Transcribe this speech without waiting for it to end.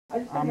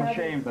I'm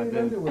ashamed of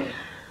this.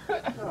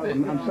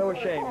 I'm so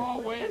ashamed.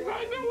 Always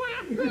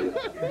underwear.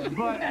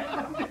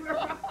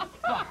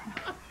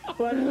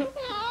 But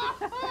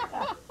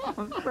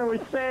I'm so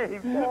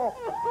ashamed.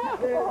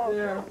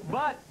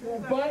 But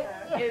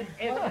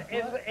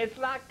it's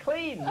not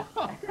clean. You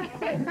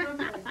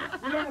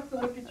don't have to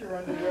look at your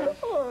underwear.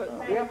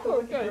 You have to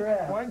look at your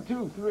ass. 1,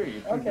 2,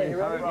 3. Okay, you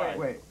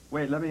ready?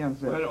 Wait, let me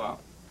unzip.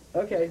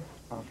 Okay.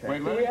 Wait,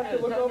 Do we have to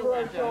look over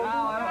our No, shoulders?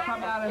 I don't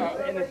come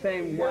out in the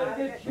same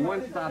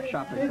one-stop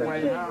shopping Wait,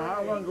 center.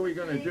 how long are we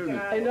going to do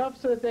this? Enough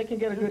so that they can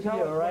get a good Tell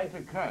deal, us all right?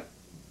 when to cut.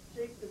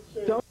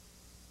 Don't.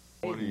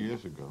 40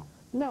 years ago.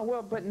 No,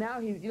 well, but now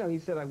he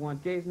said, I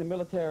want gays in the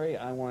military,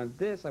 I want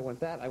this, I want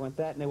that,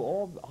 and they were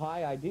all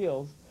high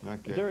ideals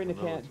Not gays during in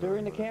the the military,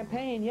 during the but-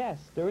 campaign. Yes,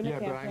 during the Yeah,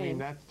 campaign. but I mean,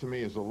 that to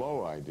me is a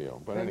low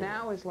ideal. But And anyway.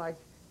 now it's like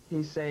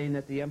he's saying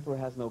that the emperor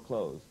has no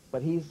clothes,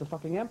 but he's the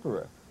fucking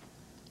emperor.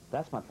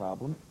 That's my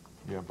problem.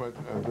 Yeah, but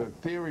the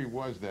theory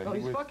was that Oh, he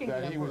he's was fucking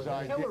that he was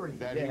Hillary. Hillary.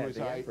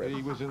 The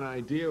he was an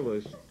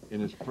idealist in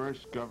his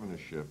first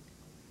governorship,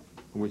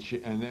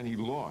 and then he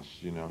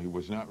lost. You know, he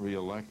was not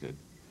reelected.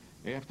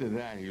 After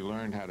that, he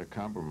learned how to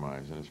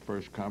compromise, and his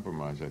first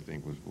compromise, I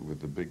think, was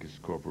with the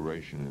biggest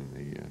corporation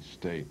in the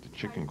state, the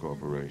Chicken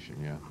Corporation.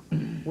 Yeah.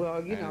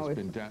 Well, you And know, it's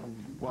been done.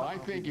 Well, I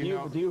think do you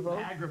vote?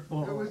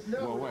 There was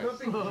Well, wait.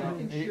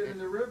 dumping chicken shit in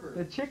the river.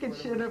 The chicken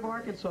shit of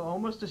Arkansas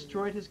almost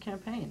destroyed his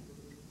campaign.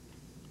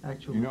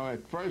 Actually. You know,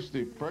 at first,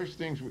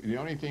 the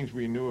only things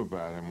we knew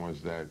about him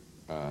was that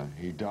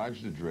he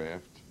dodged the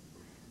draft,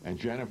 and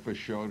Jennifer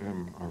showed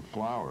him her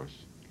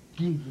flowers.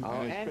 Oh,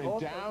 And it's and been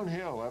also,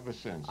 downhill ever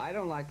since. I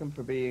don't like him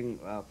for being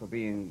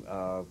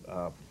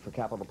for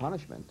capital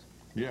punishment.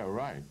 Yeah,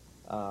 right.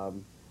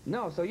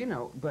 No, so you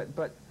know, but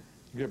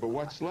Yeah, but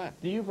what's left?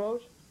 do you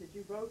vote? Did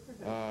you vote for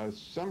him?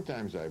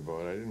 Sometimes I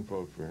vote. I didn't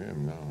vote for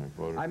him. No, I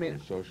voted I mean, for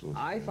the socialist.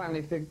 I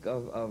finally think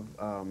of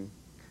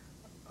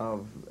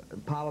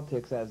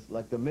politics as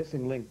like the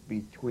missing link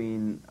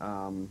between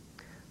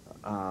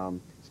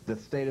the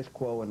status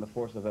quo and the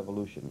force of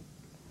evolution.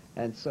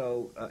 And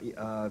so,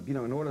 you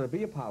know, in order to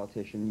be a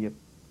politician, you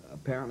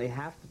apparently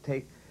have to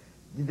take.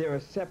 There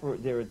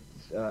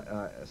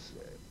are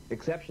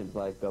exceptions,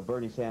 like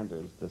Bernie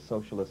Sanders, the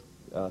socialist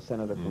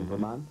senator from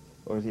Vermont,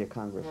 or is he a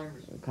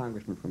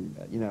congressman from,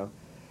 you know,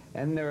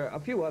 and there are a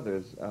few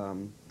others,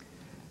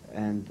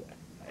 and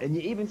you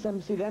even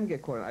see them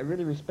get caught. I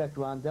really respect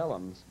Ron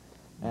Dellums,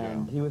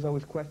 and he was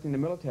always questioning the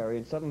military,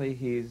 and suddenly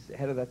he's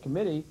head of that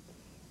committee,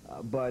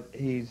 but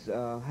he's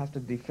has to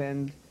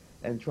defend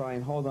and try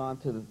and hold on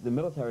to the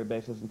military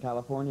bases in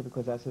California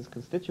because that's his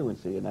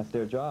constituency and that's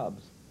their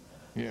jobs.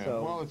 Yeah,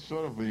 So, well, it's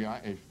sort of the,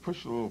 if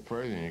push a little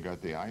further and you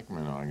got the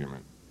Eichmann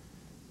argument.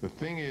 The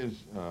thing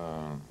is,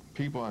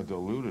 people are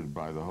deluded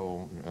by the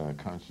whole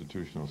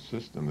constitutional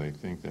system. They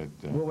think that...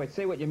 well, wait,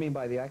 say what you mean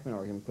by the Eichmann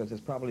argument, because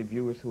there's probably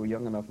viewers who are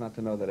young enough not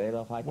to know that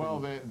Adolf Eichmann... Well,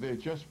 they're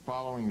just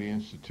following the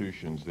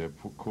institutions. They're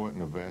caught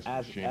in a vast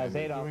machine. As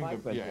Adolf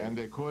Eichmann yeah, and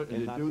they do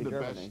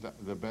Germany.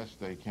 the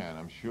best they can.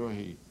 I'm sure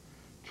he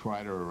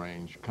tried to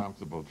arrange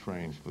comfortable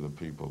trains for the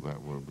people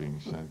that were being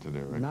sent to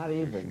their execution. Not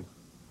even.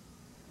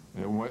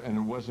 And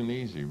it wasn't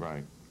easy,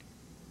 right?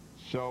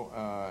 So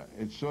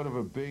it's sort of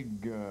a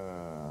big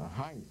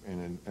hype,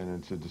 and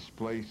it's a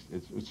displaced.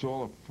 It's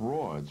all a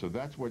fraud. So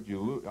that's what you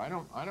lose. I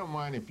don't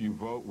mind if you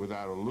vote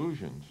without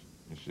illusions.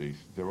 You see,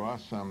 there are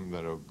some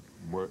that are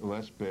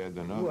less bad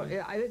than others. Well,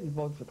 yeah, I didn't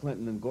vote for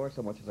Clinton and Gore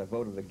so much as I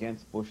voted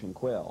against Bush and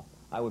Quayle.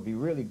 I would be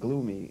really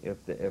gloomy if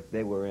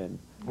they were in.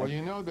 Well,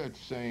 you know that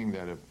saying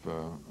that if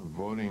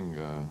voting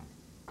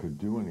could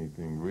do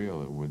anything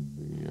real, it would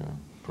be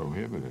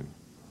prohibited.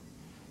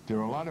 There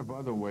are a lot of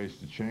other ways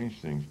to change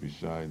things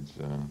besides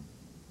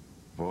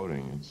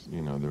voting. It's,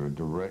 you know,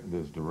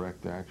 there's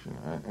direct action.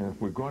 And if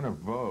we're going to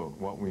vote,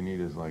 what we need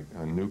is like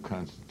a new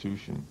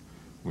constitution.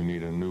 We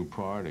need a new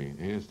party.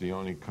 Here's the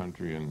only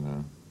country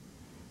in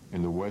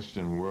the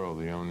Western world,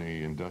 the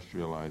only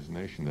industrialized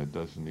nation that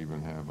doesn't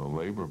even have a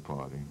labor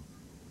party.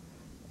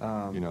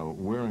 You know,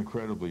 we're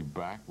incredibly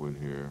backward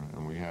here,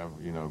 and we have,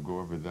 you know,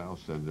 Gore Vidal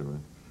said that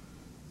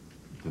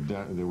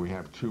we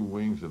have two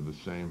wings of the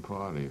same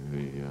party,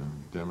 the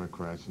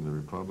Democrats and the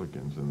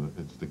Republicans, and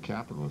it's the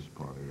capitalist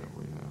party that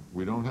we have.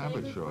 We don't have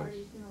a choice. Labor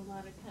parties in a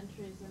lot of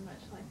countries are much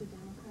like the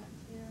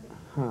Democrats here.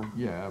 Huh.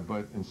 Yeah,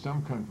 but in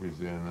some countries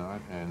they're not,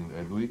 and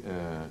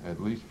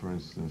at least, for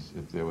instance,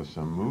 if there was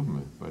some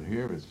movement. But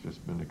here it's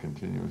just been a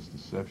continuous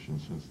deception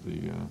since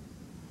the...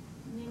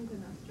 In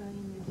England, Australia,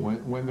 New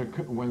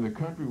Zealand. when the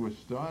country was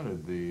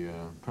started, the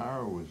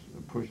power was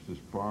pushed as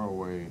far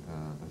away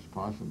as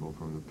possible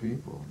from the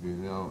people. You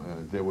know,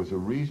 there was a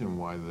reason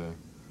why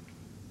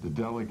the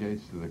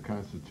delegates to the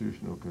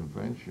Constitutional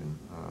Convention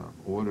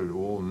ordered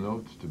all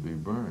notes to be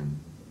burned.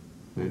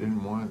 They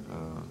didn't want...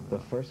 the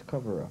first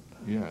cover-up.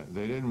 Yeah,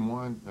 they didn't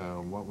want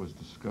what was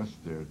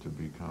discussed there to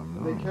become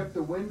known. They kept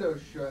the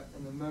windows shut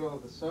in the middle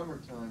of the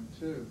summertime,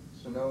 too,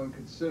 so no one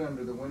could sit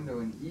under the window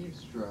and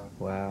eavesdrop.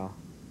 Wow.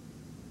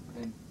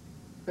 And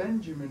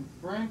Benjamin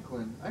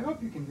Franklin, I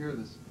hope you can hear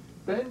this.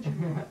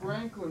 Benjamin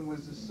Franklin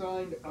was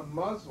assigned a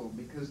muzzle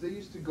because they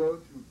used to go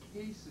through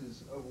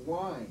cases of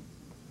wine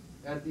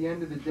at the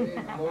end of the day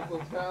in the local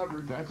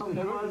tavern. That's the and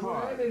good when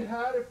part. Channon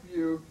had a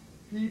few,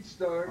 he'd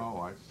start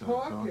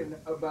talking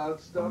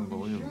about stuff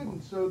he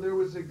shouldn't. So there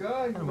was a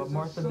guy who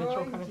was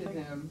assigned to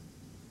him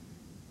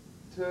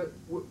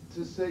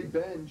to say,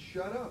 Ben,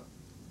 shut up.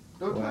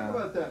 Don't talk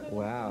about that.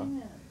 Wow.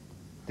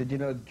 Did you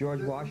know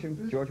George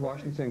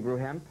Washington grew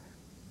hemp?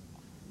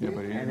 Yeah,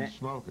 but he didn't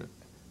smoke it.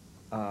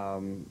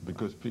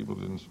 Because people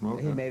didn't smoke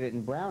it. He made it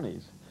in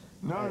brownies.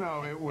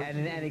 No, it was...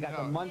 And he got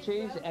the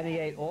munchies, and he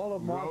ate all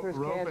of Martha's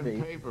rope candy.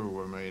 and paper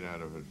were made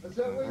out of it. Is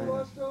that why he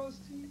lost all his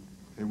teeth?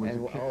 It was a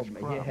cash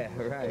crop. Yeah,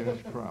 right.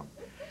 Cash crop.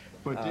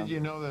 But did you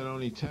know that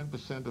only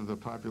 10% of the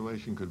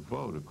population could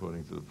vote,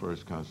 according to the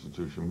first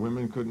Constitution?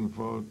 Women couldn't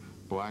vote,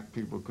 black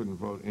people couldn't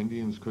vote,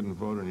 Indians couldn't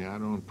vote, and you had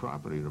to own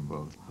property to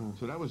vote.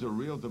 So that was a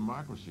real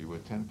democracy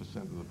with 10%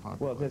 of the population.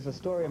 Well, there's a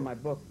story in my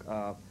book.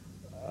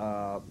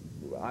 I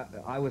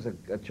was a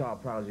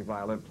child prodigy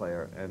violin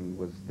player and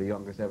was the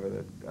youngest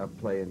ever to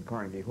play in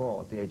Carnegie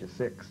Hall at the age of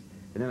 6.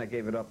 And then I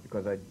gave it up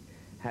because I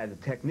had a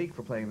technique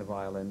for playing the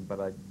violin, but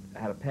I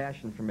had a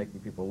passion for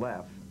making people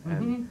laugh.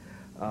 And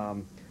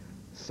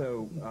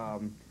so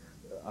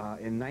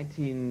in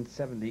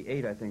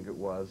 1978, I think it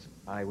was,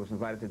 I was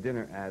invited to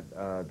dinner at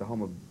the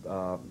home of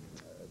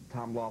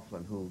Tom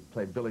Laughlin, who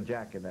played Billy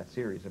Jack in that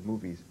series of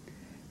movies.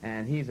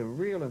 And he's a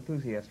real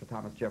enthusiast for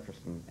Thomas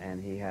Jefferson,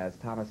 and he has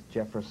Thomas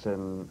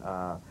Jefferson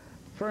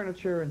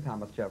furniture and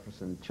Thomas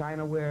Jefferson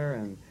chinaware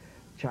and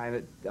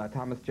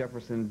Thomas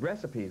Jefferson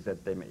recipes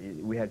that they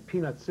made. We had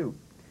peanut soup,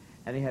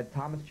 and he had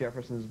Thomas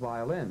Jefferson's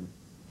violin,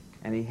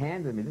 and he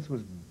handed me, this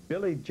was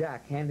Billy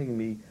Jack handing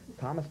me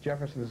Thomas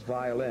Jefferson's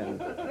violin,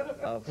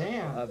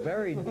 a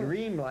very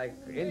dreamlike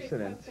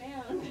incident.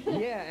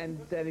 Yeah, and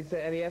he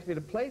said, and he asked me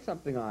to play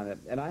something on it,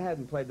 and I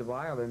hadn't played the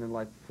violin in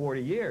like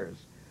 40 years.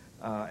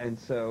 And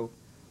so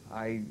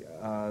I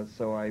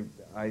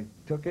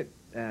took it,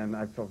 and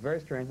I felt very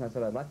strange, and I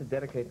said, I'd like to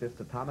dedicate this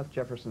to Thomas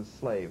Jefferson's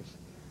slaves.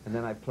 And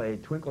then I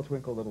played Twinkle,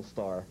 Twinkle, Little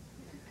Star.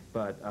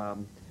 But,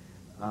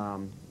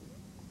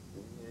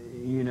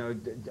 you know,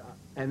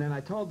 and then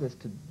I told this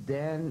to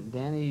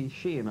Danny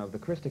Sheehan of the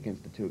Christic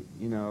Institute,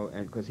 you know,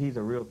 and because he's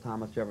a real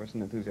Thomas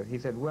Jefferson enthusiast. He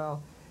said,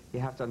 well, you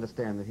have to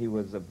understand that he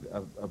was a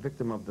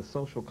victim of the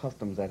social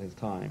customs at his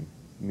time,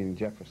 meaning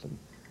Jefferson.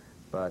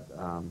 But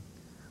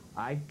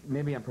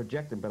maybe I'm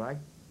projecting, but I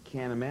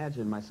can't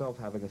imagine myself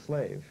having a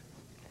slave.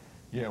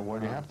 Yeah,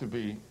 well, you have to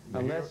be...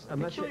 Unless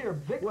you're a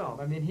victim. Well,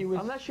 I mean, he was...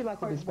 Unless you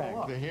like to be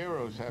spanked. The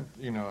heroes have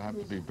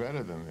to be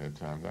better than their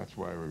time. That's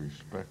why we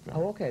respect them.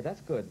 Oh, okay, that's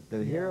good.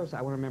 The heroes,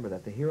 I want to remember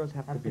that. The heroes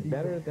have to be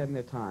better than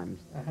their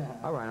times.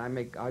 All right, I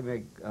may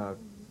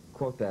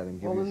quote that and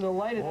give you... In the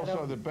light of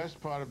also, the best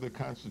part of the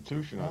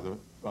Constitution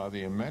are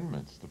the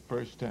amendments, the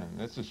first 10.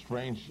 That's a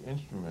strange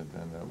instrument,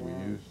 then, that we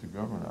use to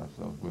govern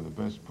ourselves, with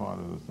the best part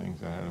of the things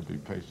that had to be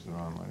pasted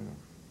on later.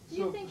 Do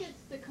you think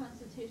it's the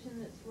Constitution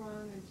that's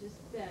wrong, or just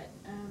that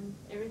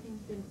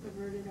everything's been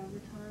perverted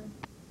over time?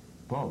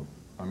 Both.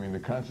 I mean, the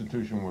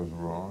Constitution was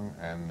wrong,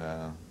 and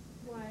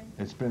why?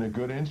 It's been a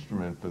good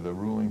instrument for the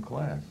ruling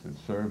class. It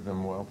served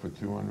them well for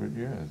 200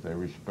 years. They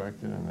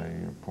respect it, and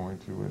they point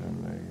to it,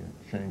 and they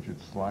change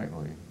it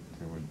slightly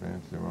to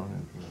advance their own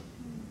interests.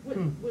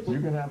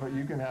 You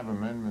can have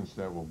amendments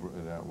that will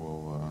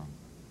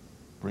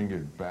bring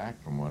it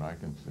back from what I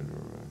consider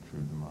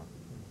true democracy.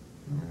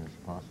 I mean, it's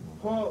possible.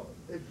 Paul,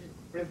 if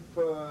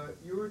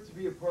you were to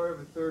be a part of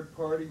a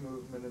third-party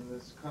movement in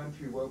this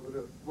country, what would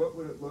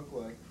it look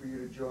like for you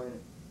to join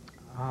it?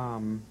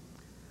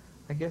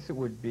 I guess it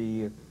would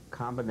be a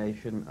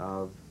combination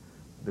of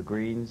the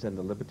Greens and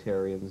the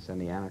Libertarians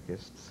and the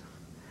anarchists.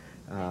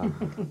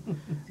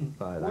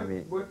 But I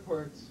mean, what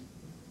parts?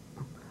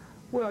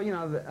 Well, you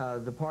know,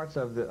 the parts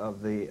of the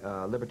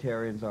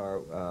Libertarians are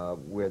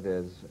where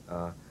there's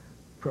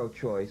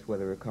pro-choice,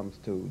 whether it comes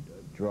to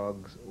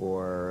drugs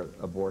or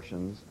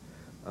abortions.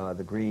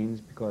 The Greens,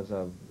 because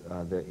of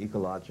their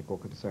ecological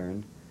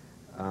concern.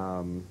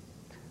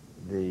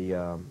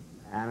 The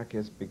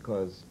anarchists,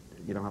 because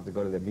you don't have to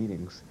go to their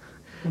meetings.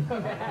 You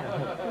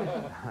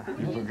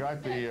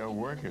forgot the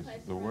workers.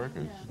 The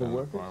workers?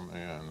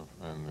 And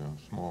the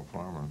small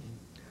farmers.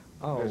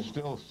 Oh. There's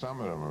still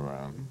some of them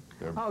around.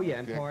 And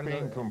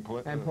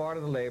part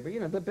of the labor.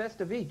 You know, the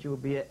best of each. It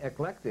would be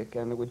eclectic,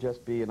 and it would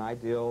just be an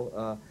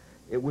ideal.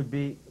 It would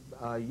be,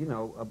 you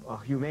know, a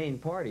humane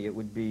party. It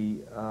would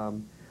be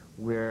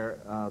where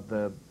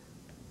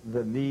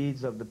the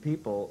needs of the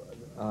people.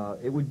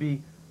 It would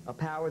be a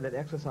power that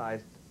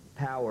exercised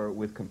power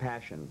with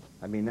compassion.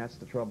 I mean, that's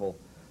the trouble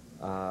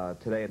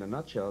today in a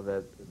nutshell,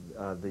 that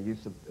the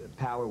use of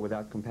power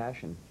without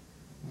compassion.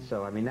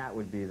 So, I mean, that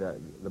would be the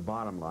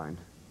bottom line.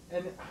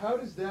 And how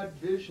does that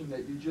vision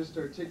that you just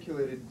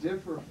articulated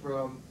differ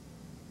from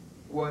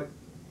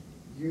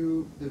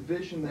the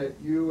vision that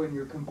you and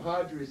your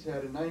compadres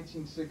had in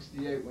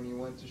 1968 when you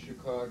went to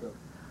Chicago?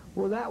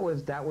 Well, that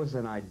was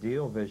an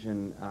ideal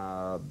vision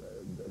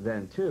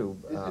then too.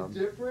 Is it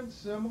different,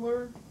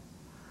 similar?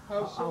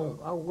 How so?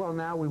 Well,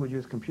 now we would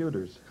use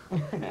computers.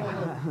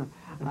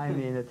 I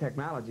mean, the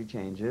technology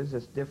changes.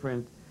 It's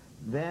different.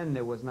 Then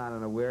there was not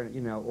an awareness.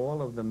 You know,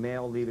 all of the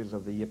male leaders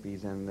of the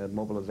yippies and the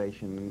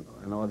mobilization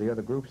and all the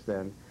other groups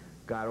then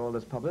got all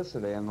this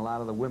publicity, and a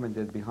lot of the women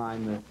did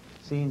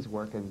behind-the-scenes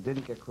work and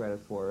didn't get credit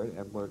for it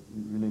and were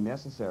really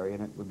necessary.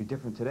 And it would be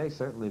different today.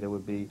 Certainly, there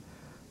would be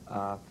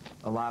a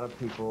lot of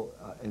people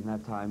in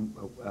that time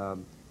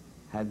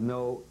had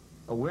no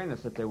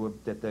awareness that they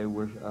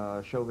were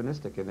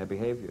chauvinistic in their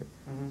behavior.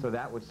 So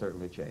that would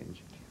certainly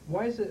change.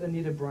 Why is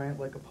Anita Bryant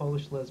like a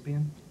Polish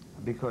lesbian?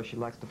 Because she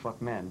likes to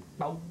fuck men.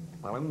 The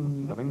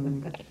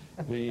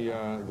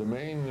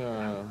main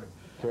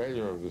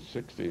failure of the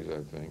 60s,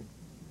 I think,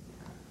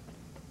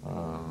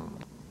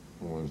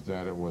 was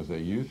that it was a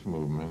youth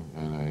movement,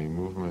 and a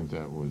movement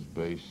that was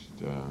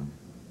based,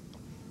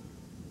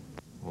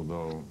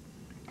 although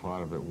a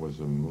lot of it was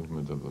a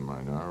movement of the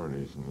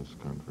minorities in this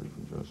country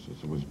for justice,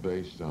 it was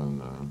based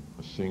on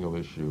a single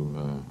issue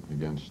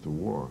against the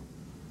war.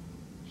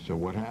 So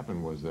what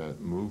happened was that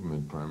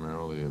movement,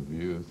 primarily of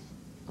youth,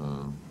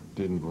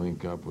 didn't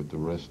link up with the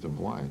rest of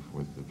life,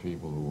 with the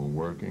people who were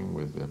working,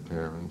 with their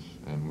parents,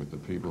 and with the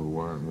people who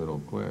weren't middle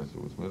class.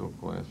 It was middle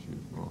class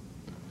youth more.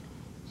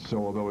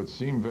 So although it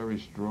seemed very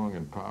strong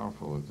and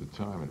powerful at the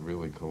time, it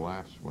really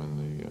collapsed when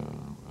the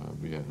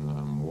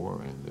Vietnam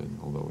War ended,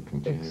 although it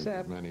continued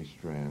with many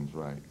strands,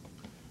 right.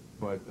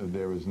 But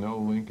there was no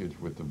linkage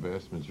with the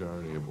vast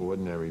majority of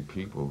ordinary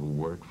people who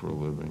work for a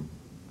living.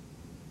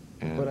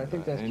 And, but I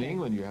think that's in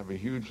England, you have a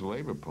huge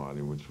Labour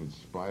Party, which, in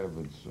spite of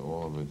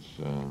all of its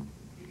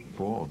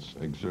faults,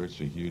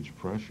 exerts a huge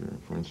pressure.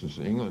 For instance,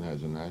 England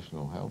has a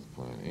national health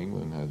plan.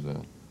 England has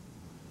a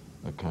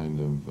kind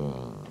of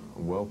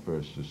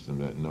welfare system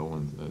that no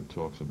one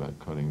talks about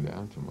cutting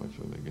down too much,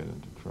 or they get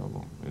into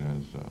trouble. It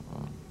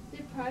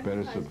has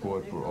better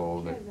support for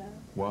all the...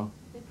 What?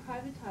 They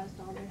privatized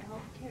all their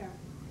health care,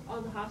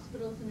 all the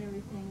hospitals and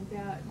everything.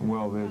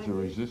 Well, there's a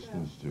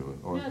resistance to it.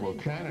 Or, well,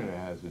 Canada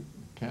has it.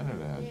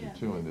 Canada has it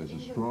too, and there's a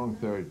strong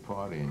third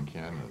party in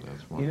Canada.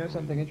 That's one. You know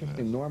something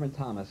interesting? Norman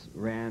Thomas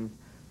ran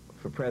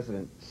for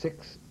president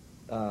 6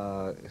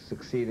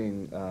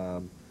 succeeding,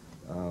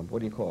 what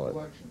do you call it?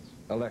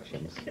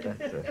 Elections.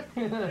 That's it.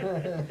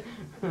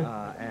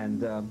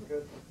 And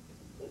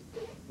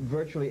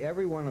virtually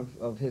every one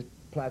of his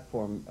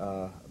platform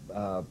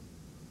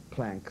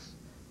planks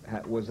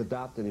was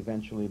adopted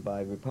eventually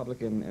by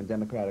Republican and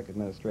Democratic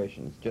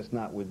administrations, just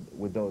not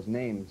with those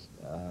names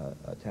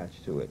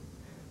attached to it,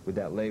 with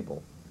that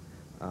label.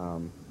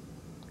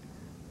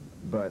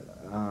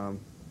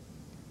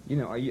 You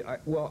know,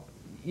 well,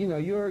 you know,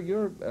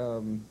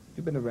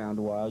 you've been around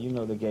a while. You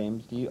know the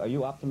games. Are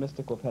you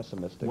optimistic or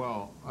pessimistic?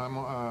 Well,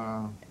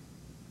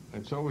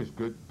 it's always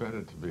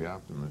better to be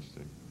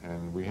optimistic,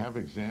 and we have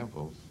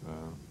examples.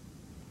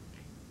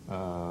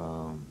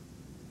 The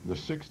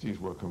 60s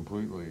were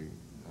completely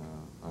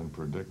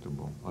unpredicted.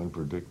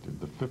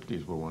 The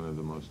 50s were one of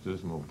the most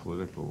dismal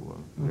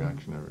political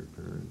reactionary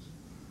periods.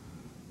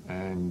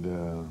 And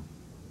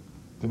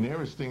the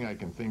nearest thing I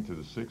can think to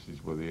the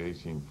 60s were the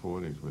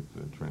 1840s with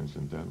the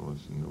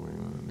transcendentalists in New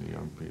England and the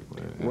young people.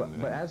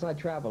 But as I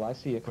travel, I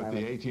see a kind of...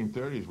 But the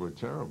 1830s were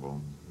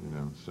terrible, you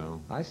know,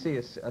 so... I see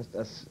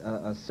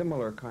a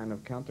similar kind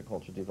of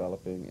counterculture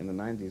developing in the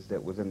 90s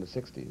that was in the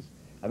 60s.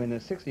 I mean, in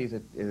the 60s,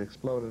 it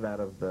exploded out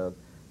of the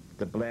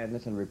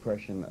blandness and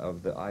repression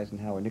of the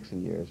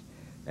Eisenhower-Nixon years.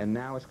 And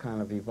now it's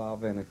kind of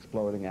evolving and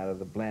exploding out of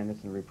the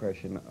blandness and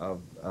repression of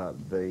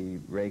the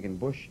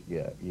Reagan-Bush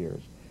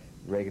years.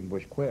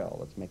 Reagan-Bush quail.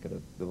 Let's make it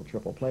a little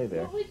triple play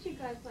there. What would you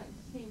guys like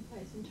to see in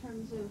place in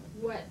terms of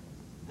what,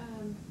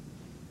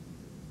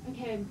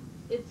 okay,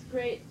 it's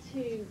great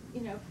to,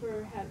 you know,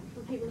 for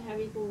people to have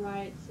equal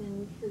rights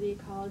and for the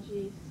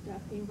ecology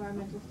stuff, the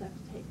environmental stuff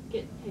to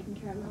get taken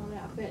care of and all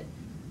that, but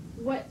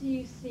what do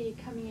you see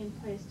coming in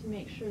place to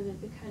make sure that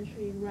the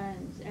country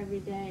runs every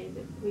day,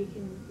 that we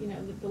can, you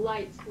know, that the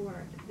lights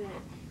work,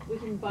 that we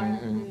can buy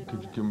food, and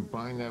could you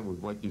combine that with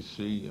what you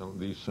see, you know,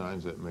 these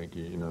signs that make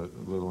you, you know,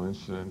 little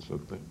incidents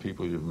of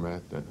people you've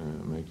met that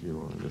make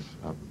you just,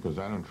 because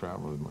I don't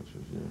travel as much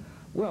as you.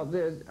 Well,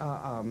 there's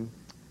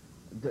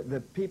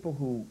the people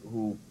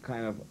who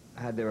kind of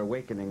had their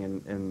awakening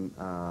in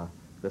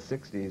the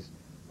 60s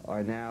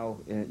are now,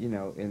 you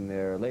know, in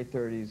their late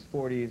 30s,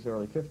 40s,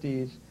 early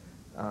 50s.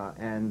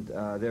 And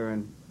they're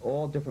in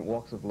all different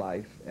walks of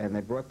life, and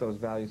they brought those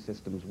value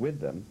systems with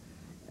them,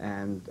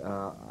 and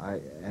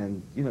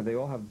you know, they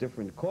all have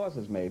different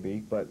causes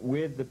maybe, but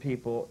with the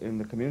people in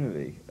the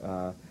community,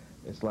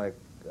 it's like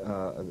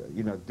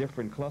you know,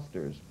 different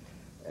clusters,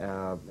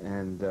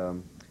 and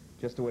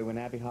just the way when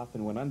Abbie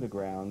Hoffman went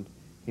underground,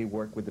 he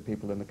worked with the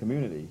people in the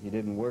community. He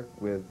didn't work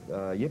with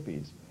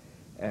yippies,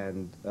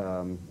 and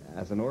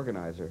as an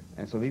organizer,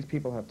 and so these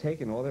people have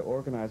taken all their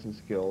organizing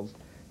skills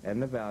and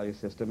the value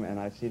system, and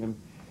I've seen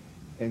them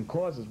in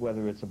causes,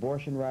 whether it's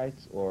abortion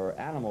rights or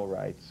animal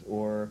rights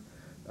or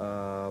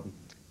the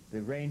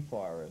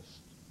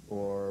rainforest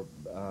or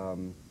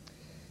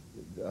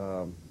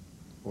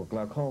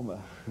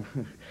glaucoma.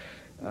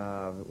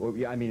 Well,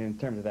 yeah, I mean, in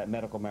terms of that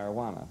medical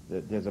marijuana,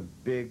 there's a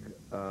big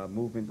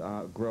movement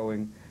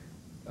growing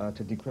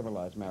to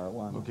decriminalize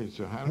marijuana. Okay,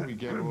 so how do we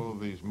get all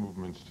of these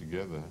movements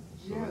together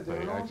so that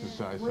they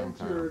exercise some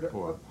kind of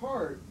support?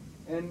 Apart,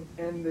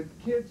 and the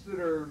kids that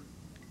are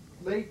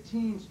late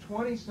teens,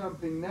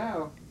 20-something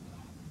now,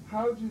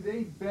 how do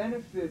they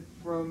benefit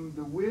from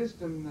the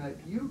wisdom that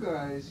you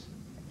guys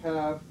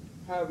have,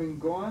 having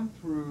gone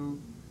through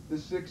the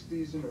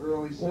 60s and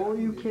early 70s? All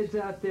you kids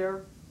out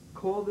there,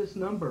 call this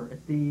number.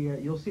 At the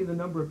you'll see the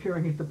number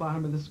appearing at the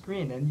bottom of the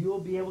screen, and you'll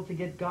be able to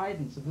get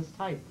guidance of this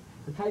type,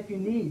 the type you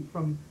need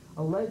from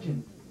a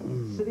legend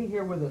sitting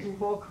here with us,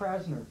 Paul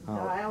Krassner.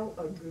 Dial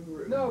a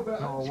guru. No, but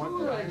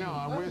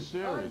we're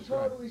serious. I'm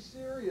totally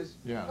serious.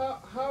 Yeah.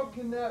 How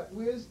can that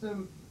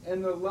wisdom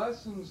and the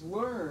lessons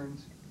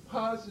learned,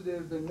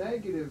 positive and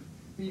negative,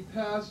 be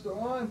passed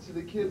on to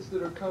the kids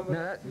that are coming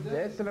up today?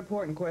 That's an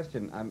important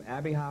question.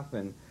 Abby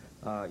Hoffman,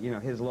 you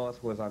know, his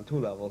loss was on two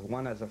levels.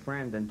 One as a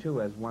friend, and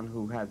two as one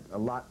who had a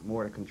lot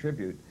more to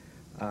contribute.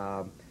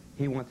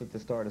 He wanted to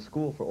start a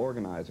school for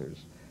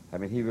organizers. I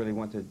mean, he really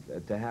wanted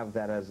to have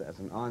that as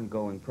an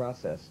ongoing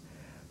process.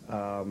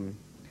 Maybe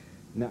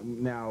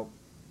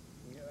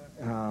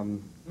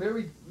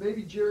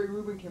Jerry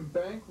Rubin can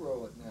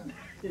bankroll it now.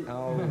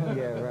 Oh,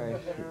 yeah,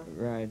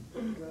 right.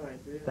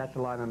 That's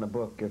a line on the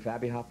book. If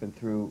Abby Hoffman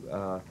threw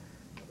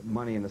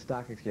money in the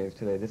stock exchange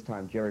today, this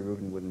time Jerry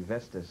Rubin would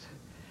invest it.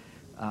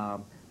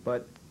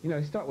 But, you know,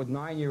 you start with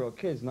 9-year-old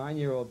kids.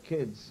 9-year-old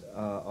kids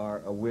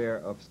are aware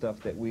of stuff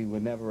that we were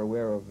never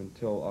aware of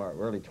until our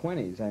early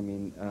 20s. I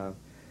mean,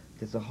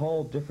 there's a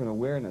whole different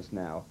awareness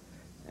now.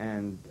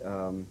 And,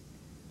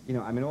 you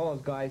know, I mean, all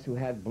those guys who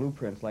had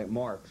blueprints like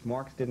Marx.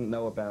 Marx didn't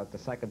know about the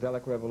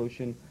psychedelic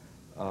revolution.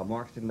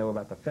 Marx didn't know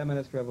about the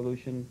feminist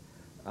revolution.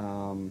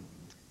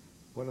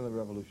 What other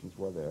revolutions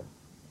were there?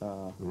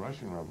 The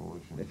Russian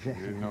Revolution. You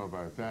didn't know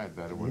about that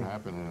it would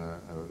happen in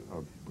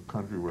a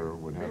country where it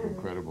would have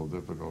incredible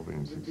difficulty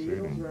in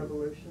succeeding. The Beatles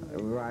Revolution.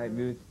 Right,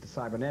 the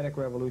cybernetic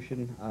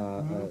revolution.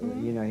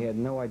 You know, he had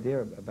no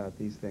idea about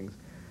these things.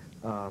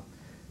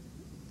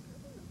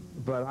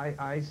 But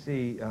I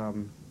see,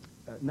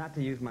 not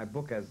to use my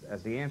book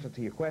as the answer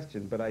to your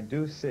question, but I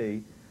do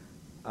see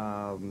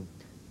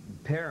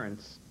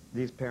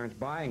these parents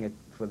buying it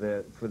for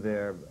their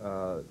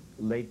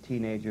late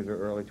teenagers or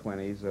early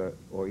 20s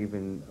or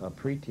even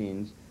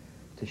preteens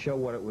to show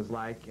what it was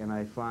like, and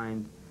I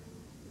find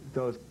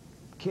those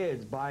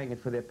kids buying it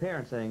for their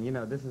parents saying, you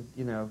know, this is,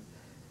 you know,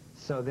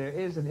 so there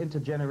is an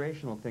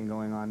intergenerational thing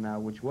going on now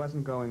which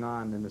wasn't going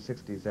on in the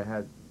 60s. They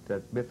had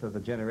that myth of the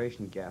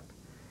generation gap.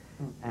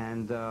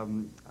 And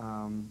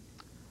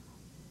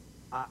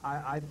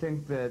I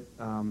think that,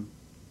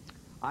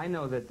 I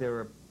know that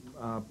there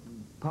are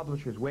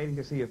publishers waiting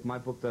to see if my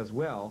book does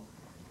well,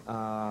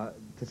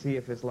 to see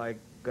if it's like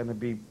going to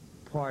be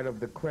part of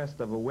the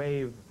crest of a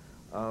wave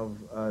of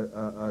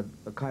a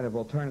kind of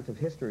alternative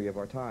history of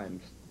our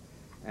times.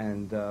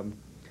 And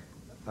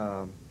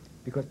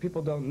because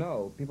people don't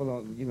know,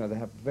 you know, they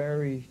have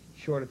very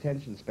short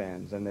attention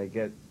spans, and they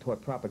get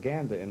taught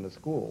propaganda in the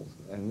schools,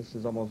 and this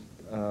is almost,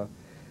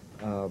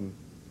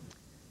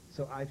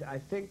 so I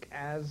think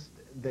as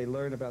they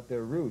learn about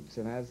their roots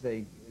and as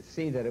they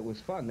see that it was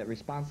fun, that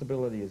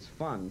responsibility is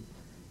fun,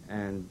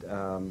 and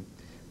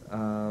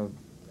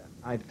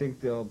I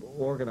think they'll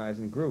organize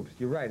in groups.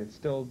 You're right, it's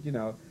still, you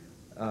know,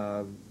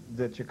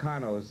 the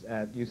Chicanos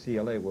at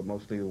UCLA were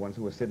mostly the ones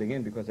who were sitting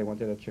in because they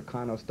wanted a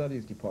Chicano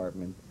studies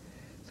department.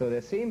 So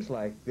there seems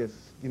like this,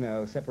 you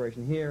know,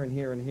 separation here and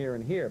here and here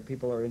and here.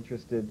 People are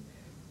interested,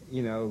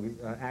 you know,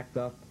 ACT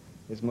UP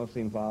is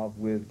mostly involved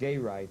with gay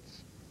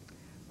rights.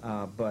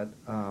 But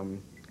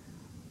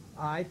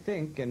I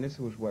think, and this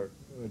was what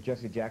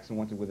Jesse Jackson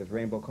wanted with his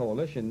Rainbow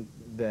Coalition,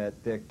 that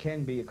there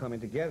can be a coming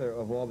together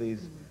of all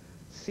these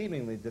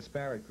seemingly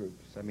disparate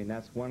groups. I mean,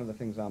 that's one of the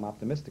things I'm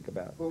optimistic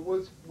about. But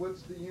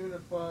what's the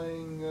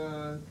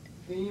unifying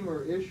theme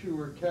or issue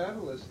or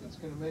catalyst that's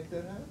going to make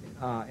that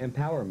happen?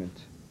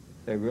 Empowerment.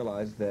 They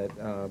realized that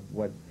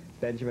what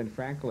Benjamin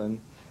Franklin,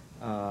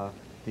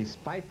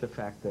 despite the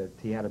fact that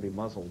he had to be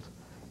muzzled,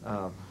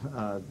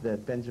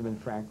 that Benjamin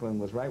Franklin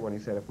was right when he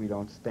said, if we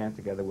don't stand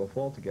together, we'll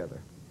fall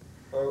together.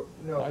 Oh,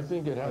 no. I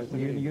think it has to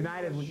be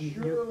united.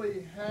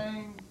 Surely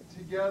hang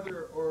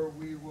together or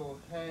we will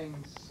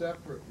hang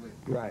separately.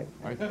 Right.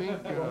 I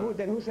think...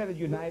 then who said it?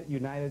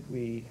 United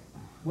we...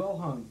 Well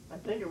hung. I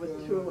think it was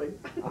Tuli.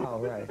 Oh,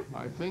 right.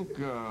 I think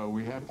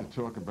we have to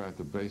talk about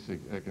the basic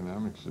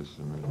economic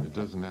system. It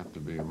doesn't have to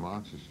be a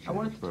Marxist change. I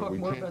wanted to talk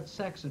more about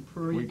sex and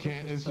prurient. We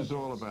can't. This is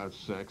all about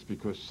sex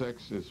because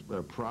sex is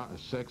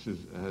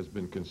has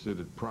been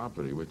considered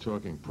property. We're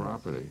talking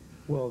property.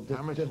 Well,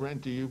 how much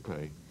rent do you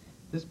pay?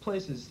 This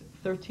place is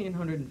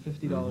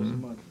 $1,350 a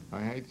month.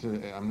 I hate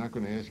to. I'm not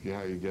going to ask you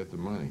how you get the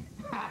money,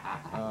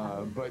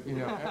 but you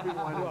know,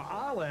 everyone. Well,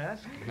 I'll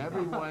ask.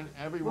 Everyone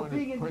Well,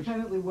 being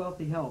independently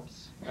wealthy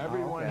helps.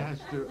 Everyone has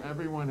to.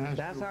 Everyone has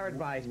That's to. our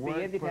advice. Be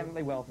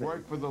independently wealthy.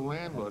 Work for the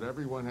landlord.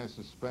 Everyone has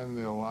to spend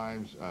their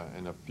lives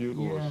in a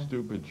futile or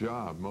stupid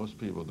job. Most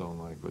people don't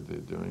like what they're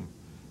doing,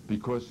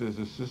 Because there's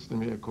a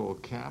system here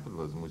called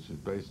capitalism, which is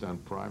based on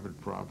private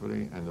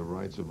property and the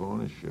rights of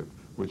ownership,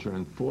 which are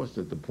enforced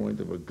at the point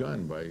of a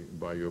gun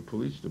by your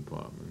police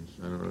departments,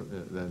 and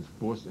are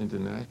enforced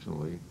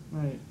internationally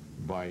Right.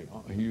 by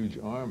huge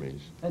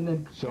armies. And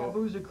then So-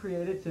 taboos are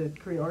created to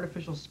create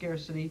artificial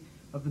scarcity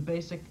of the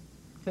basic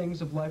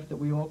things of life that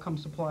we all come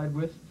supplied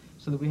with,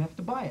 so that we have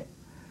to buy it.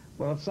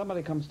 Well, if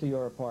somebody comes to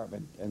your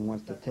apartment and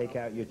wants to take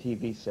out your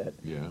TV set,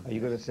 Yeah. are you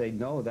going to say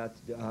no? That's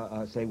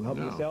say help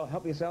No. yourself.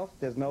 Help yourself.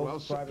 There's no Well,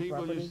 some private people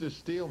property. used to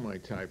steal my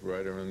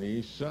typewriter on the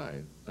east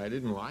side. I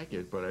didn't like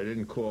it, but I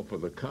didn't call for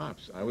the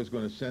cops. I was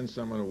going to send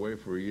someone away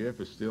for a year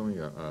for stealing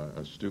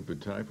a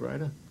stupid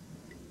typewriter.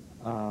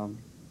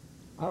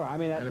 All right. I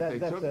mean, And if they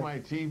that's took my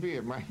TV,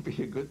 it might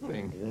be a good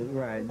thing.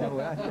 right. No,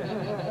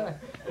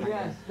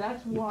 Yes,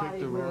 that's why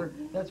the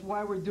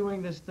we're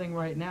doing this thing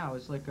right now.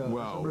 It's like a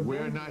Well, it's a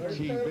we're revenge- not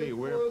TV.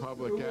 We're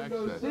public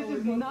access. This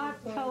is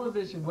not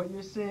television. What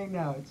you're seeing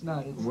now, it's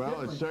not. It's Well,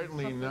 different. it's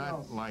certainly something not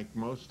else. like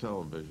most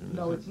television.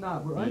 No, is it's it?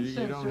 not. We're You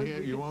uncensored. don't hear,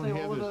 We you can won't say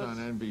hear all of this those on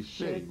NBC,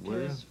 shit, will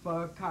you? kiss,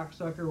 fuck,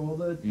 cocksucker, all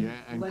the Yeah,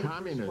 and leftist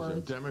communism,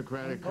 words.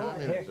 democratic Oh,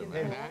 communism,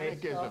 heck, and yeah.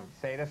 anarchism.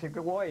 Say the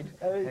secret word.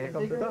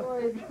 Secret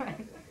word,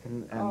 right.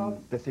 And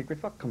the secret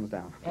fuck comes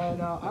down.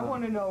 And I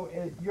want to know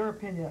your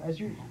opinion as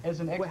an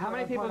expert. Wait, how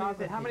many on people?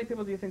 pornography. How many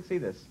people do you think see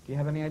this? Do you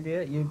have any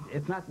idea?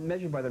 It's not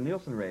measured by the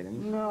Nielsen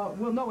ratings. No,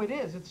 well, no, it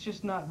is. It's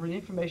just not. The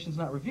information's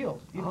not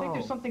revealed. You think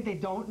there's Oh. something they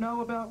don't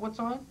know about what's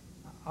on?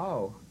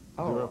 Oh.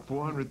 There are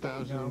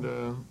 400,000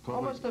 public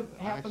Almost half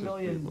a access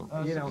million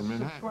people You know, in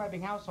Manhattan.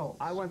 subscribing households.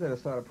 I wanted to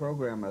start a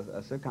program, a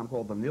sitcom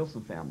called The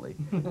Nielsen Family,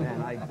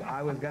 and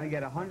I was going to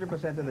get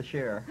 100% of the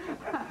share.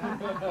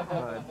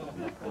 But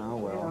oh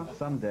well,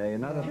 someday.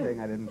 Another thing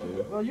I didn't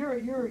do. Well,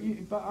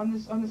 but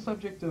on the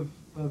subject of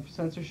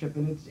censorship,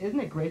 and isn't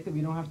it great that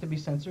we don't have to be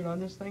censored on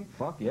this thing?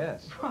 Fuck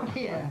yes.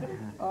 Yeah.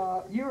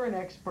 You're an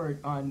expert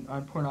on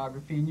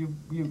pornography, and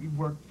you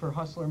worked for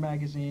Hustler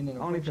magazine and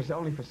Only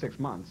for 6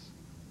 months.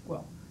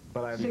 well.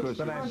 But I've Because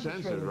Six you're months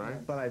censored, traded right?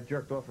 in. but I've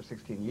jerked off for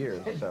 16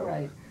 years. That's So.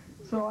 right.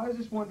 So I was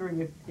just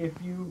wondering if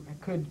you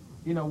could,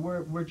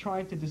 we're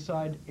trying to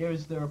decide,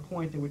 is there a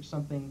point at which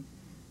something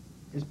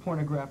is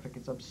pornographic,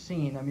 it's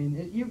obscene? I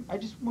mean, I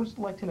just would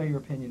like to know your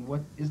opinion.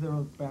 What is there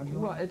a boundary?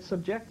 Well, it's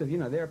subjective.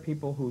 There are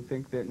people who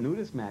think that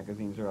nudist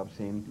magazines are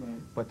obscene, Right.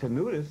 but to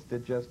nudists, they're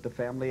just a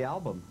family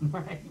album.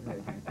 Right.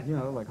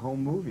 Like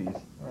home movies.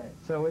 Right.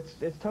 So it's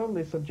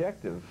totally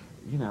subjective.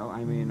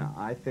 I mean,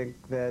 I think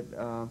that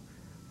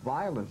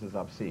violence is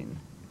obscene.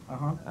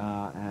 Uh-huh.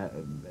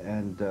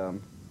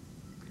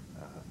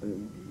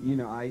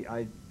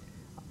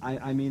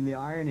 I mean, the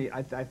irony,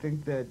 I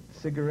think that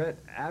cigarette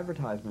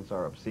advertisements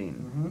are obscene.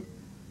 Mm-hmm.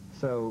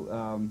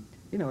 So,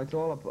 it's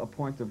all a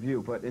point of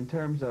view. But in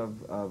terms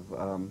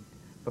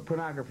but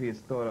pornography is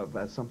thought of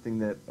as something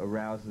that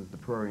arouses the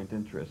prurient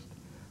interest.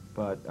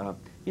 But,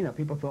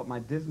 people thought my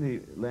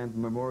Disneyland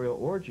Memorial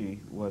Orgy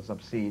was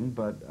obscene,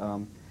 but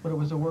But it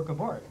was a work of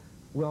art.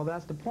 well,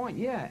 that's the point,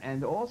 yeah.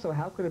 And also,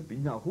 how could it be,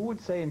 who would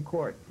say in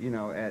court,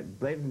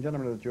 ladies and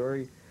gentlemen of the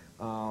jury,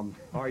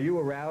 are you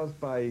aroused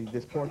by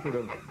this portrait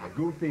of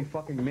goofy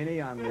fucking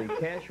Minnie on the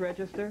cash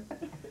register?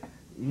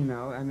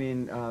 I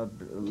mean,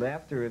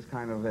 laughter is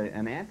kind of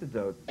an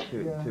antidote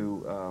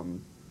to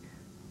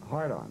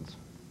hard-ons.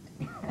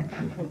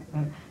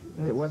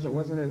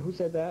 Wasn't it, who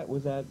said that?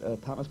 Was that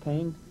Thomas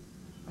Paine?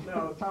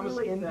 No, Thomas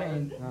Tuli Skin said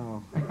it. Pain.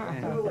 Oh,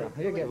 man.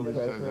 You're getting It credit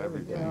says for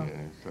everything, everything.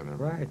 yeah, it said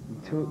everything.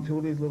 Right,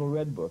 Tuli's little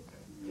red book.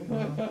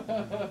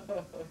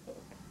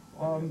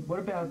 What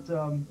about,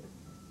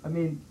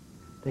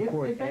 They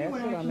poured if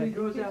anyone acid on actually the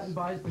goes cookies? out and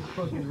buys this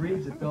book and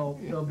reads it, they'll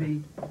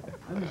be.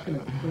 I'm just going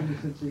to bring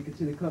this in so you can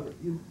see the cover.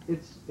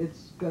 It's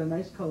got a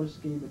nice color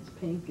scheme. It's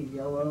pink and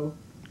yellow.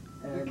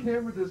 The And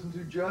camera doesn't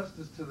do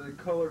justice to the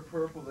color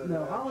purple that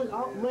no, it I'll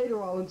actually is.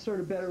 later I'll insert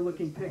a better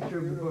looking picture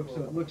of the book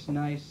so it looks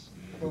nice.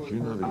 Did you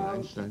know the Um,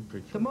 Einstein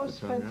picture? The most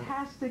Tell me that?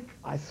 fantastic.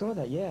 I saw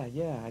that, yeah.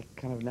 I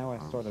kind of, now I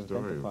sort of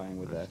identifying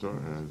with that.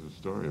 There's a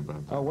story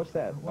about that. Oh, what's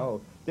that?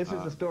 Oh, this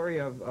is the story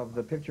of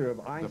the picture of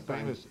The Einstein.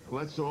 famous,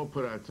 let's all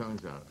put our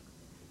tongues out.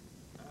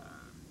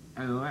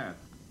 And laugh.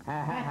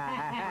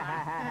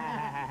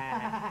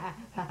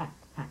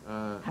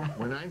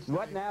 When Einstein,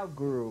 What now,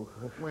 Guru?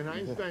 When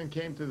Einstein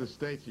came to the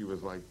States, he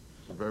was like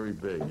very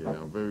big,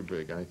 very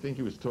big. I think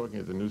he was talking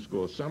at the New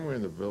School, somewhere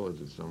in the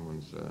village at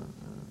someone's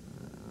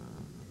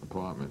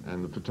apartment,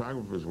 and the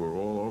photographers were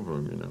all over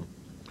him,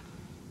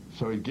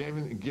 So he'd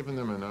given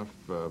them enough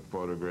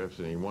photographs,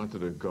 and he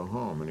wanted to go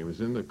home, and he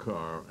was in the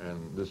car,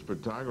 and this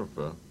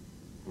photographer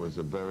was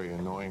a very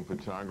annoying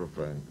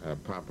photographer,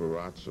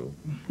 paparazzo,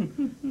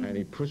 and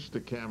he pushed the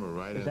camera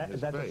right in his face.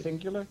 Is that the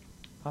singular?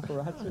 I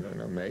Paparazzi? don't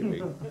know, maybe.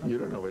 You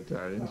don't know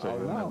Italian, so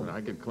you don't know. I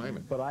could claim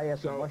it. But I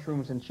asked for So-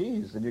 mushrooms and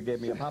cheese, and you gave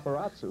me a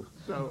paparazzo.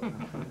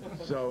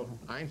 So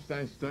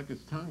Einstein stuck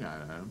his tongue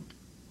out at him,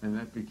 and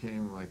that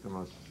became like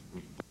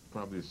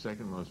probably the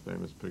second most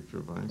famous picture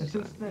of Einstein. And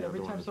since then, The every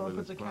other one time is someone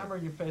with puts a his camera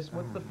in your face,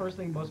 what's the first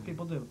thing most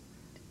people do?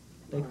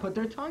 They put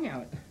their tongue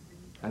out.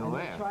 And they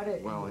laugh. try to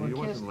Well, or he kiss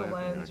wasn't the laughing,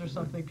 lens or actually.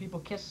 something. People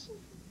kiss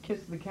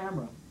the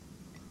camera.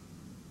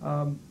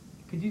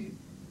 Could you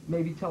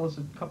maybe tell us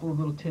a couple of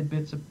little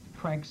tidbits of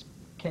pranks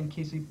Ken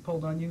Kesey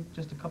pulled on you?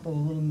 Just a couple of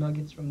little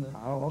nuggets from the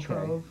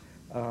trove?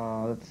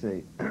 Let's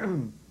see.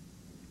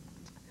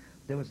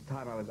 There was a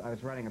time I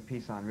was writing a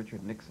piece on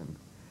Richard Nixon,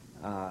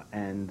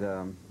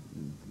 and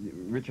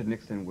Richard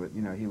Nixon,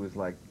 he was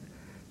like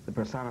the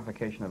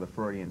personification of the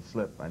Freudian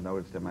slip, I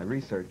noticed in my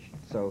research.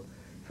 So,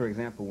 for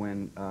example,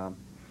 when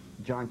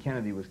John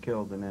Kennedy was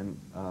killed, and then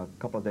a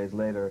couple of days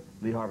later,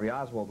 Lee Harvey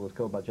Oswald was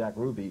killed by Jack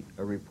Ruby,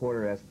 a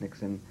reporter asked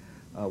Nixon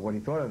what he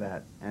thought of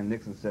that, and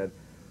Nixon said,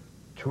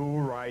 "Two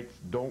rights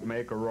don't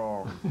make a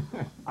wrong."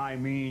 I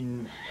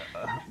mean,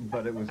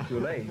 but it was too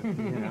late,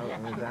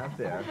 it was out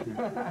there.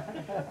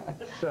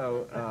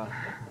 So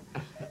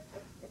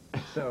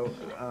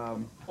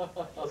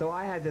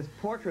I had this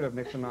portrait of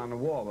Nixon on the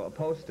wall, a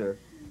poster,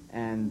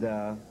 and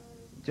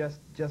just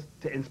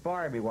to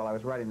inspire me while I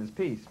was writing this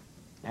piece.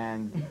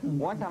 And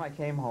one time I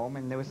came home,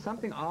 and there was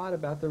something odd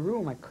about the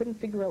room. I couldn't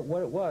figure out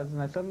what it was,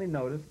 and I suddenly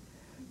noticed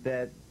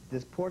that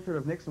this portrait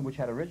of Nixon, which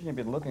had originally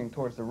been looking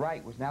towards the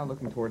right, was now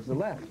looking towards the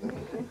left,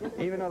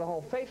 even though the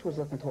whole face was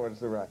looking towards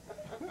the right.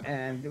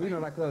 And,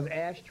 like those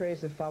ashtrays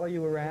that follow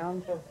you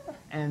around.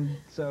 And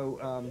so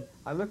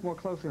I looked more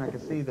closely, and I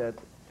could see that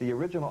the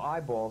original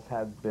eyeballs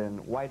had been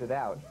whited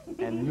out,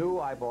 and new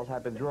eyeballs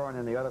had been drawn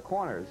in the other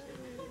corners.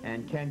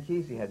 And Ken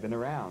Kesey had been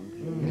around.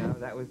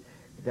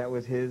 That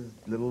was his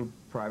little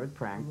private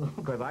prank,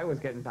 because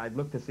I'd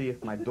look to see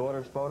if my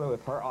daughter's photo,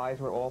 if her eyes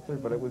were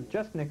altered, but it was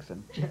just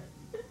Nixon.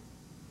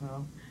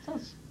 Well,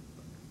 sounds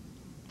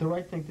the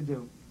right thing to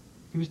do.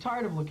 He was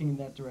tired of looking in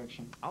that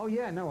direction. Oh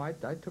yeah, no, I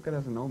took it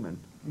as an omen.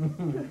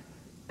 And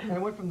it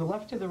went from the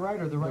left to the right,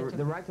 or the right to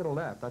the right to the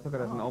left. I took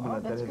it as an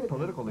omen that his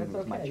political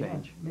leanings might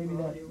change. Yeah.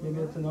 Maybe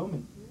that's an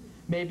omen.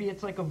 Maybe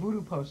it's like a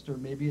voodoo poster.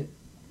 Maybe it.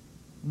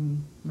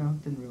 No,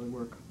 it didn't really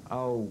work.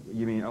 Oh,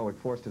 you mean it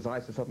forced his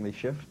eyes to suddenly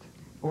shift?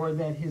 Or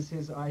that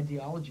his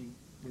ideology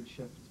would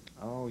shift.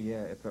 Oh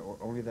yeah, if it were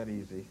only that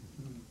easy.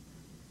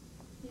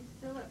 He's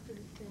still up for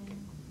the same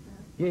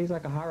stuff. Yeah, he's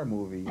like a horror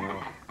movie.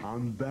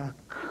 I'm back.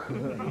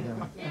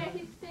 Yeah,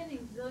 he's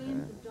spending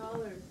zillions of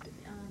dollars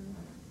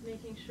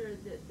making sure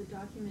that the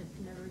documents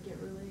never get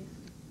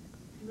released.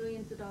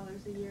 Millions of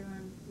dollars a year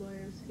on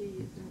lawyers'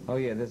 fees. Oh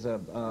yeah, there's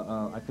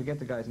I forget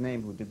the guy's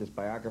name who did this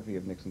biography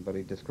of Nixon, but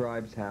he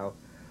describes how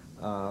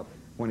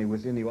when he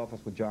was in the office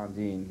with John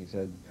Dean, he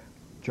said,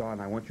 "John,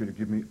 I want you to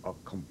give me a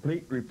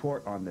complete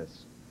report on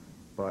this,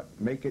 but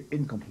make it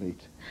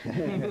incomplete."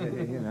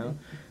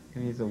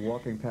 He's a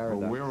walking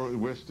paradox. Well,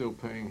 we're still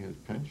paying his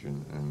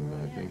pension and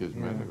I think his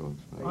medical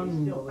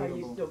expenses. Are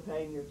you still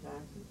paying your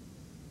taxes?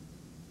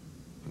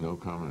 No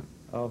comment.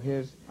 Oh,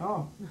 here's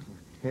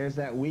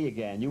that we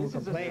again. You were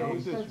complaining.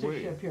 This is a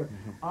censorship here.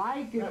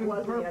 I give him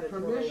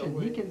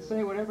permission. He can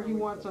say whatever he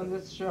wants on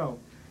this show,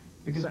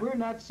 because we're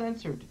not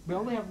censored. We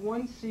only have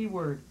one C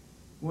word,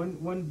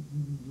 one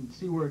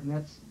C word, and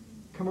that's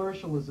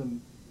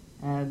commercialism,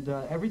 and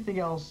everything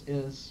else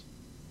is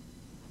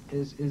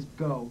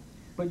go.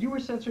 But you were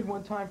censored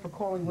one time for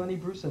calling Lenny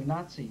Bruce a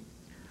Nazi.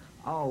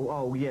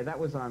 Oh, yeah, that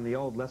was on the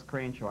old Les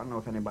Crane show. I don't know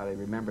if anybody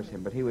remembers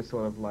him, but he was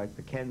sort of like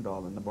the Ken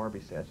doll in the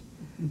Barbie set.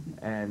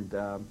 And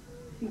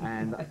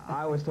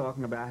I was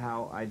talking about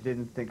how I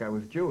didn't think I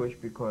was Jewish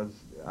because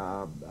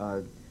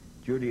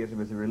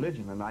Judaism is a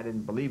religion, and I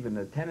didn't believe in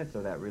the tenets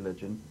of that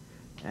religion.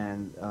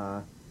 And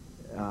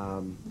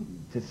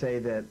to say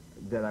that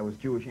I was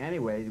Jewish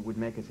anyway would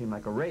make it seem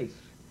like a race.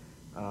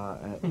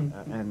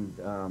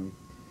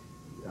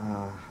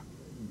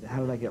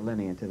 How did I get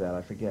Lenny into that?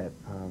 I forget.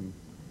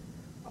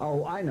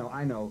 Oh, I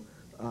know.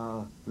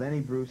 Lenny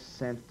Bruce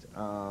sent.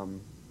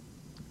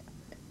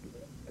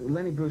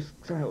 Lenny Bruce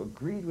somehow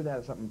agreed with that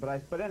or something.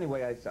 But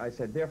anyway, I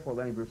said, therefore,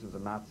 Lenny Bruce is a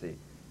Nazi.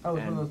 Oh,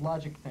 it's one of those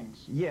logic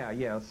things. Yeah,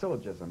 a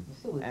syllogism.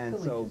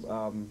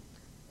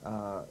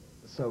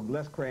 So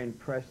Les Crane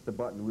pressed the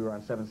button. We were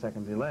on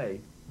 7-second delay,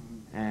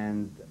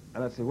 and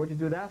I said, "What'd you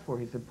do that for?"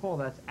 He said, "Paul,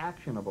 that's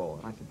actionable."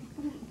 And I said,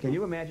 "Can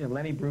you imagine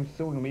Lenny Bruce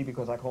suing me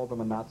because I called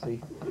him a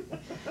Nazi?"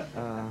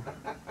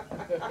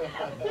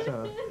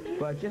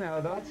 But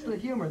that's the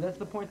humor. That's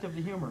the point of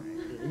the humor.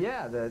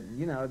 Yeah,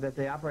 that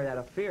they operate out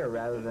of fear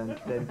rather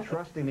than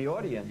trusting the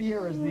audience.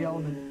 Fear is the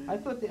element. I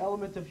thought the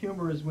element of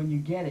humor is when you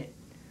get it.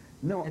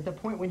 No. At the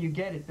point when you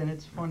get it, then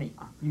it's funny.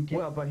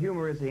 But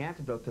humor is the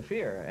antidote to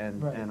fear,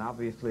 and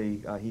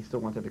obviously he still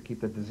wanted to keep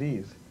the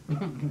disease.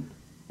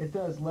 It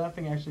does.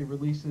 Laughing actually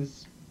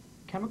releases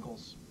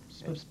chemicals,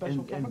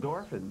 special chemicals.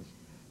 Endorphins.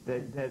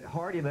 That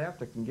hearty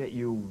laughter can get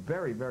you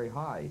very, very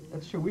high.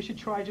 That's true. We should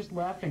try just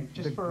laughing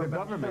for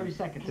about 30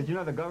 seconds. Did you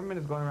know the government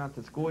is going around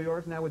to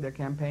schoolyards now with their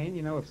campaign?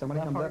 If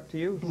somebody comes up to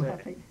you,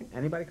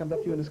 anybody comes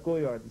up to you in the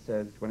schoolyard and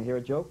says, "Want to hear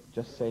a joke?"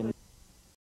 Just say